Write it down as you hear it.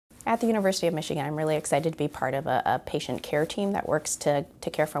At the University of Michigan, I'm really excited to be part of a patient care team that works to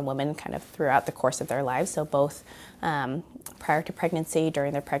care for women kind of throughout the course of their lives, so both prior to pregnancy,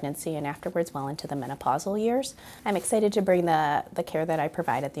 during their pregnancy, and afterwards well into the menopausal years. I'm excited to bring the care that I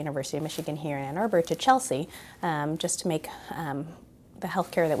provide at the University of Michigan here in Ann Arbor to Chelsea, just to make the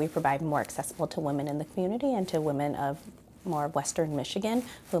health care that we provide more accessible to women in the community and to women of more Western Michigan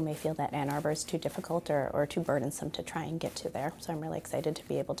who may feel that Ann Arbor is too difficult or too burdensome to try and get to there. So I'm really excited to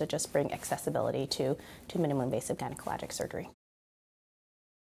be able to just bring accessibility to minimally invasive gynecologic surgery.